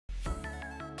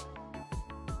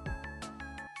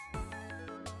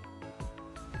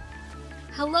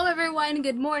Hello everyone,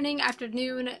 good morning,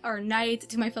 afternoon, or night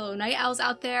to my fellow night owls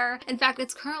out there. In fact,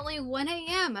 it's currently 1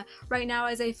 a.m. right now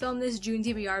as I film this June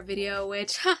TBR video,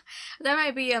 which, that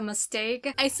might be a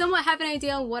mistake. I somewhat have an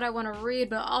idea on what I want to read,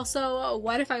 but also,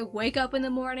 what if I wake up in the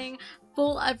morning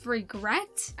full of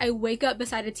regret? I wake up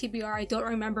beside a TBR I don't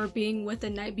remember being with the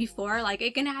night before. Like,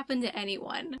 it can happen to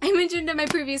anyone. I mentioned in my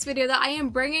previous video that I am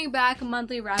bringing back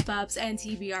monthly wrap-ups and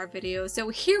TBR videos, so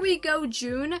here we go,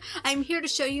 June. I'm here to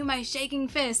show you my shaking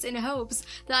fist in hopes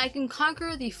that I can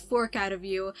conquer the fork out of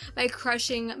you by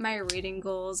crushing my reading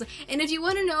goals. And if you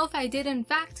want to know if I did in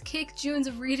fact kick June's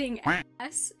reading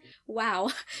ass, wow,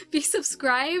 be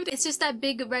subscribed. It's just that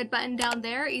big red button down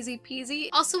there, easy peasy.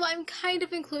 Also, I'm kind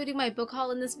of including my book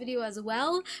haul in this video as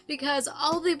well, because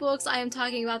all the books I am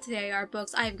talking about today are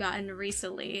books I've gotten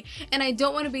recently, and I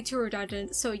don't want to be too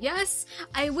redundant. So yes,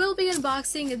 I will be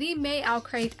unboxing the May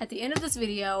Owlcrate at the end of this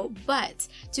video, but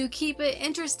to keep it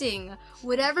interesting,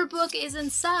 whatever book is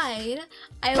inside,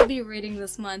 I will be reading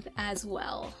this month as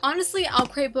well. Honestly,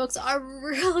 Owlcrate books are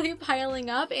really piling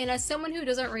up, and as someone who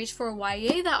doesn't reach for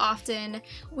YA that often,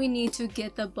 we need to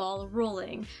get the ball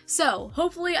rolling. So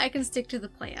hopefully I can stick to the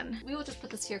plan. We will just put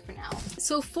this here for now.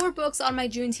 So 4 books on my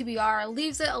June TBR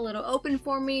leaves it a little open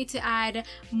for me to add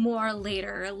more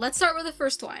later. Let's start with the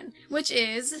first one, which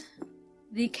is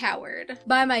The Coward,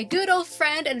 by my good old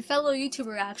friend and fellow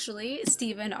YouTuber actually,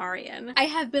 Steven Arian. I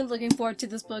have been looking forward to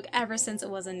this book ever since it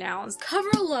was announced. Cover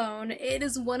alone, it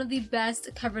is one of the best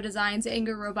cover designs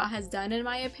Anger Robot has done in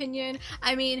my opinion.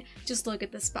 I mean, just look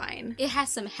at the spine. It has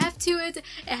some heft to it,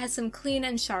 it has some clean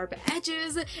and sharp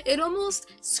edges, it almost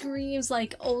screams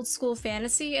like old school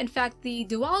fantasy. In fact, the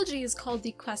duology is called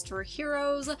The Quest for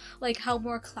Heroes. Like, how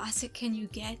more classic can you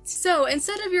get? So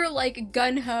instead of your like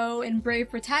gun-ho and brave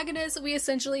protagonist, we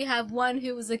essentially have one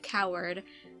who is a coward,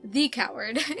 the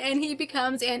coward, and he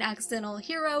becomes an accidental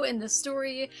hero in the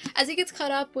story as he gets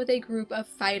caught up with a group of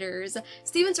fighters.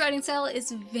 Steven's writing style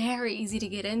is very easy to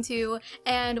get into,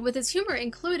 and with his humor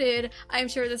included, I'm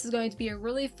sure this is going to be a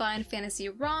really fun fantasy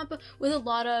romp with a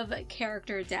lot of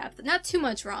character depth. Not too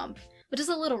much romp, but just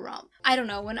a little romp. I don't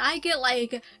know, when I get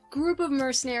like group of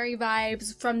mercenary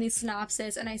vibes from the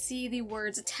synopsis and I see the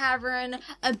words tavern,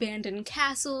 abandoned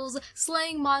castles,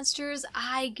 slaying monsters,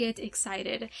 I get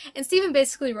excited. And Steven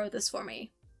basically wrote this for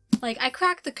me. Like, I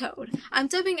cracked the code. I'm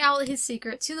dumping out his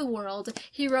secret to the world.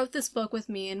 He wrote this book with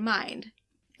me in mind.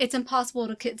 It's impossible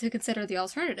to consider the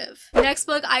alternative. The next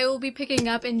book I will be picking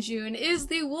up in June is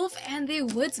The Wolf and the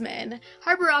Woodsman.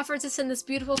 Harper offered to send this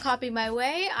beautiful copy my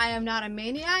way. I am not a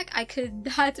maniac. I could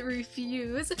not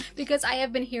refuse because I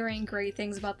have been hearing great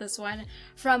things about this one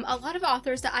from a lot of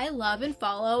authors that I love and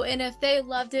follow, and if they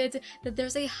loved it, that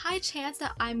there's a high chance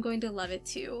that I'm going to love it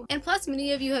too. And plus,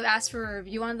 many of you have asked for a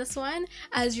review on this one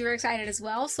as you're excited as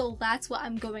well, so that's what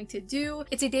I'm going to do.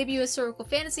 It's a debut historical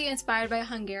fantasy inspired by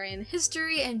Hungarian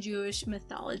history and Jewish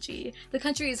mythology. The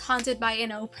country is haunted by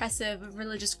an oppressive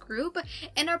religious group,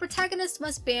 and our protagonist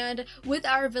must band with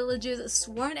our village's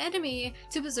sworn enemy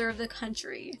to preserve the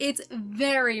country. It's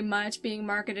very much being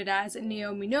marketed as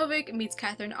Naomi Novik meets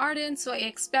Catherine Arden, so I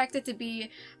expect it to be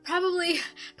probably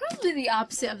the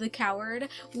opposite of The Coward.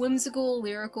 Whimsical,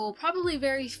 lyrical, probably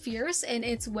very fierce in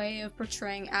its way of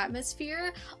portraying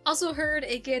atmosphere. Also heard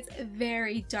it gets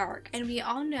very dark, and we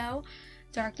all know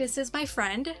darkness is my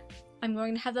friend. I'm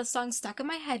going to have that song stuck in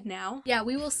my head now. Yeah,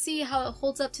 we will see how it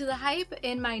holds up to the hype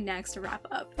in my next wrap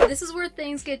up. This is where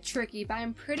things get tricky, but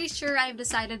I'm pretty sure I've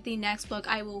decided the next book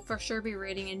I will for sure be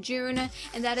reading in June,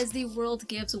 and that is The World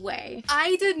Gives Way.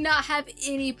 I did not have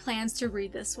any plans to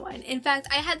read this one. In fact,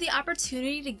 I had the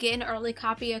opportunity to get an early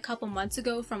copy a couple months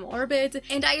ago from Orbit,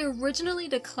 and I originally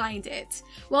declined it.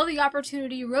 Well, the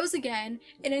opportunity rose again,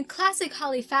 and in classic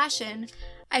Holly fashion,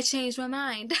 I changed my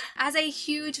mind. As a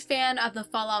huge fan of the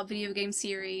Fallout video game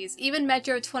series, even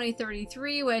Metro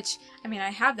 2033, which, I mean, I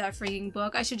have that freaking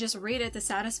book, I should just read it to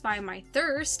satisfy my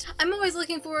thirst. I'm always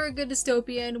looking for a good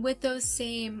dystopian with those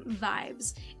same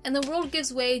vibes. And The World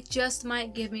Gives Way just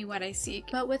might give me what I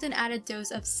seek, but with an added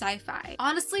dose of sci-fi.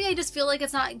 Honestly, I just feel like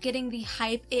it's not getting the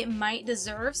hype it might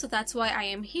deserve, so that's why I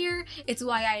am here. It's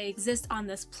why I exist on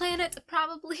this planet,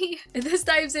 probably. This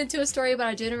dives into a story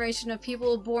about a generation of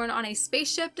people born on a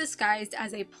spaceship disguised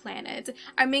as a planet.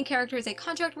 Our main character is a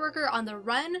contract worker on the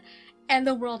run, and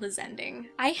the world is ending.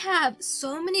 I have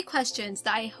so many questions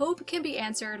that I hope can be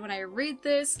answered when I read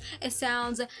this. It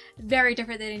sounds very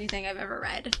different than anything I've ever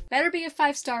read. Better be a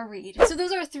 5-star read. So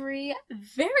those are 3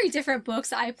 very different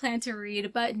books I plan to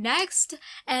read, but next,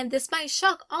 and this might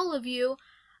shock all of you,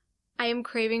 I am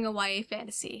craving a YA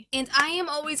fantasy. And I am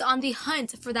always on the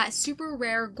hunt for that super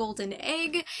rare golden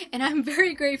egg, and I'm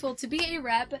very grateful to be a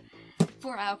rep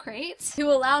for Owlcrate to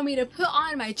allow me to put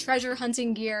on my treasure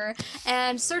hunting gear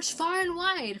and search far and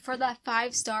wide for that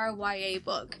 5-star YA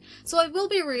book. So I will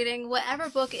be reading whatever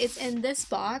book is in this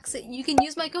box. You can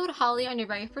use my code HOLLY on your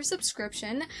very first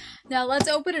subscription. Now let's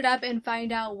open it up and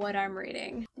find out what I'm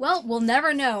reading. Well, we'll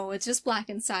never know. It's just black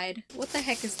inside. What the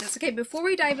heck is this? Okay, before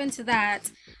we dive into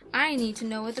that, I need to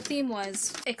know what the theme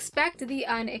was. Expect the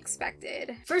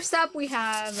unexpected. First up, we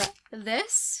have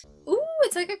this. Ooh,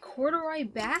 it's like a corduroy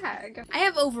bag. I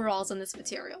have overalls on this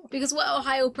material because what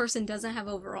Ohio person doesn't have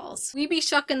overalls? We be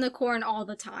shucking the corn all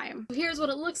the time. Here's what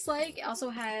it looks like. It also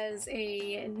has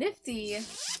a nifty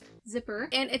zipper,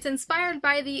 and it's inspired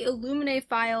by the Illuminae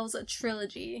Files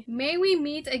trilogy. May we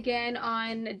meet again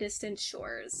on distant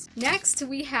shores. Next,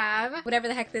 we have whatever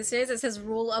the heck this is. It says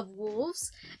Rule of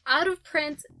Wolves. Out of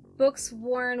print, books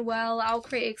worn well,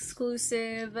 Owlcrate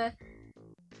exclusive.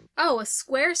 Oh, a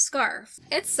square scarf.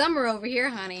 It's summer over here,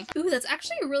 honey. Ooh, that's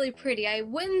actually really pretty. I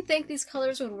wouldn't think these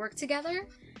colors would work together,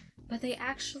 but they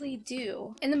actually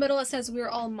do. In the middle it says we're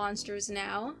all monsters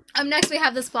now. Next we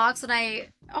have this box that I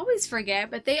always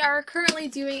forget, but they are currently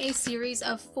doing a series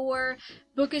of 4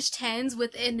 bookish 10s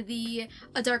within the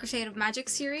A Darker Shade of Magic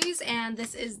series, and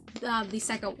this is the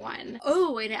second one.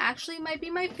 Oh, it actually might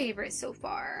be my favorite so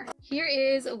far. Here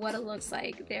is what it looks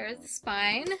like. There's the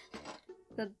spine,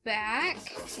 the back,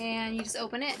 and you just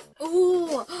open it.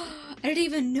 Ooh, I didn't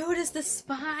even notice the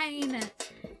spine.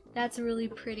 That's really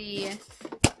pretty.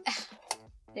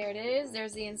 There it is.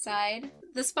 There's the inside.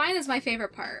 The spine is my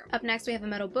favorite part. Up next, we have a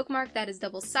metal bookmark that is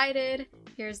double-sided.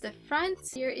 Here's the front.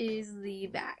 Here is the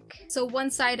back. So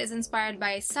one side is inspired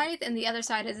by Scythe, and the other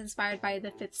side is inspired by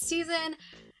the 5th season.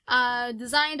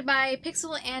 Designed by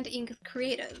Pixel and Ink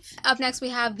Creative. Up next, we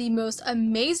have the most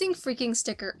amazing freaking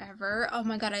sticker ever. Oh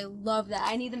my god, I love that.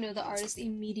 I need to know the artist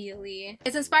immediately.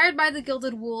 It's inspired by the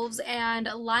Gilded Wolves, and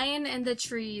Lion in the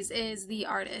Trees is the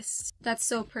artist. That's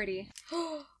so pretty.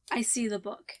 I see the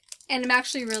book, and I'm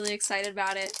actually really excited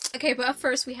about it. Okay, but up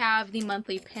first we have the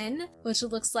monthly pin, which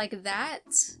looks like that.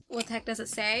 What the heck does it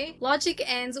say? Logic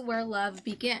ends where love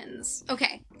begins.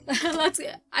 Okay,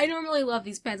 I normally love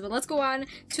these pens, but let's go on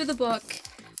to the book,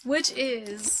 which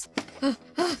is... Get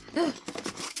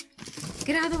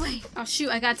out of the way. Oh shoot,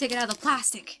 I gotta take it out of the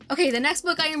plastic. Okay, the next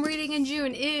book I am reading in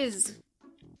June is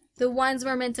The Ones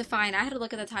We're Meant to Find. I had to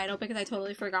look at the title because I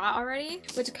totally forgot already,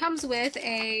 which comes with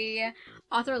a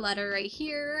author letter right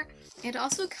here. It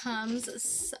also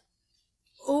comes,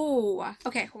 oh,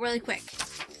 okay, really quick.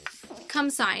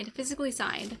 Comes signed, physically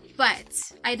signed, but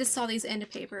I just saw these end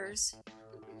papers.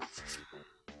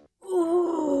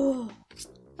 Ooh.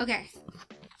 Okay.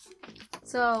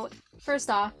 So, first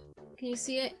off, can you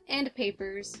see it? End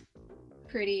papers.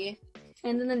 Pretty.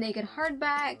 And then the naked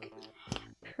hardback.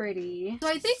 Pretty. So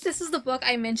I think this is the book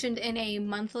I mentioned in a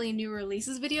monthly new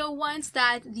releases video once,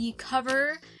 that the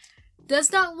cover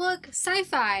does not look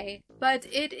sci-fi, but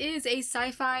it is a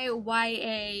sci-fi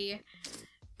YA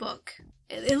book.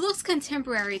 It looks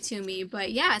contemporary to me,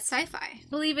 but yeah, it's sci-fi. I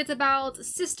believe it's about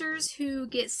sisters who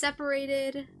get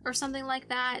separated or something like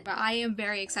that. But I am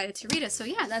very excited to read it, so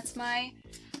yeah, that's my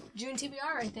June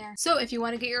TBR right there. So if you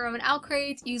want to get your own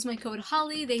Owlcrate, use my code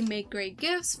HOLLY. They make great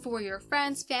gifts for your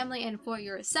friends, family, and for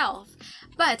yourself.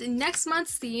 But next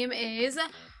month's theme is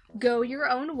Go Your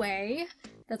Own Way.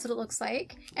 That's what it looks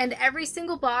like. And every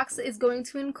single box is going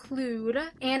to include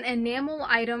an enamel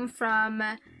item from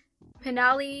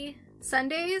Penali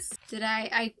Sundays. Did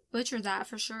I butchered that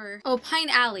for sure. Oh, Pine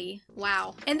Alley.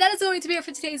 Wow. And that is going to be it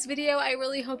for today's video. I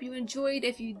really hope you enjoyed.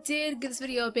 If you did, give this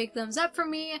video a big thumbs up for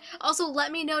me. Also,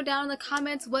 let me know down in the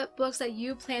comments what books that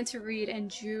you plan to read in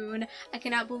June. I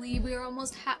cannot believe we are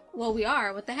almost well, we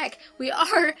are. What the heck? We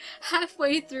are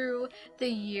halfway through the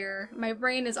year. My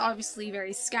brain is obviously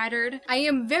very scattered. I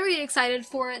am very excited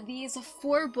for these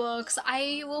 4 books.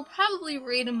 I will probably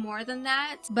read more than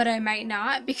that, but I might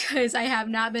not because I have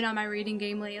not been on my reading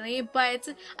game lately. But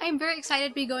I am very excited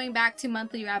to be going back to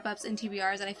monthly wrap-ups and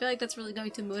TBRs, and I feel like that's really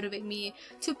going to motivate me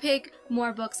to pick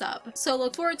more books up. So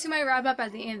look forward to my wrap-up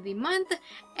at the end of the month,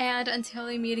 and until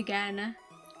we meet again,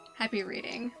 happy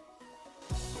reading.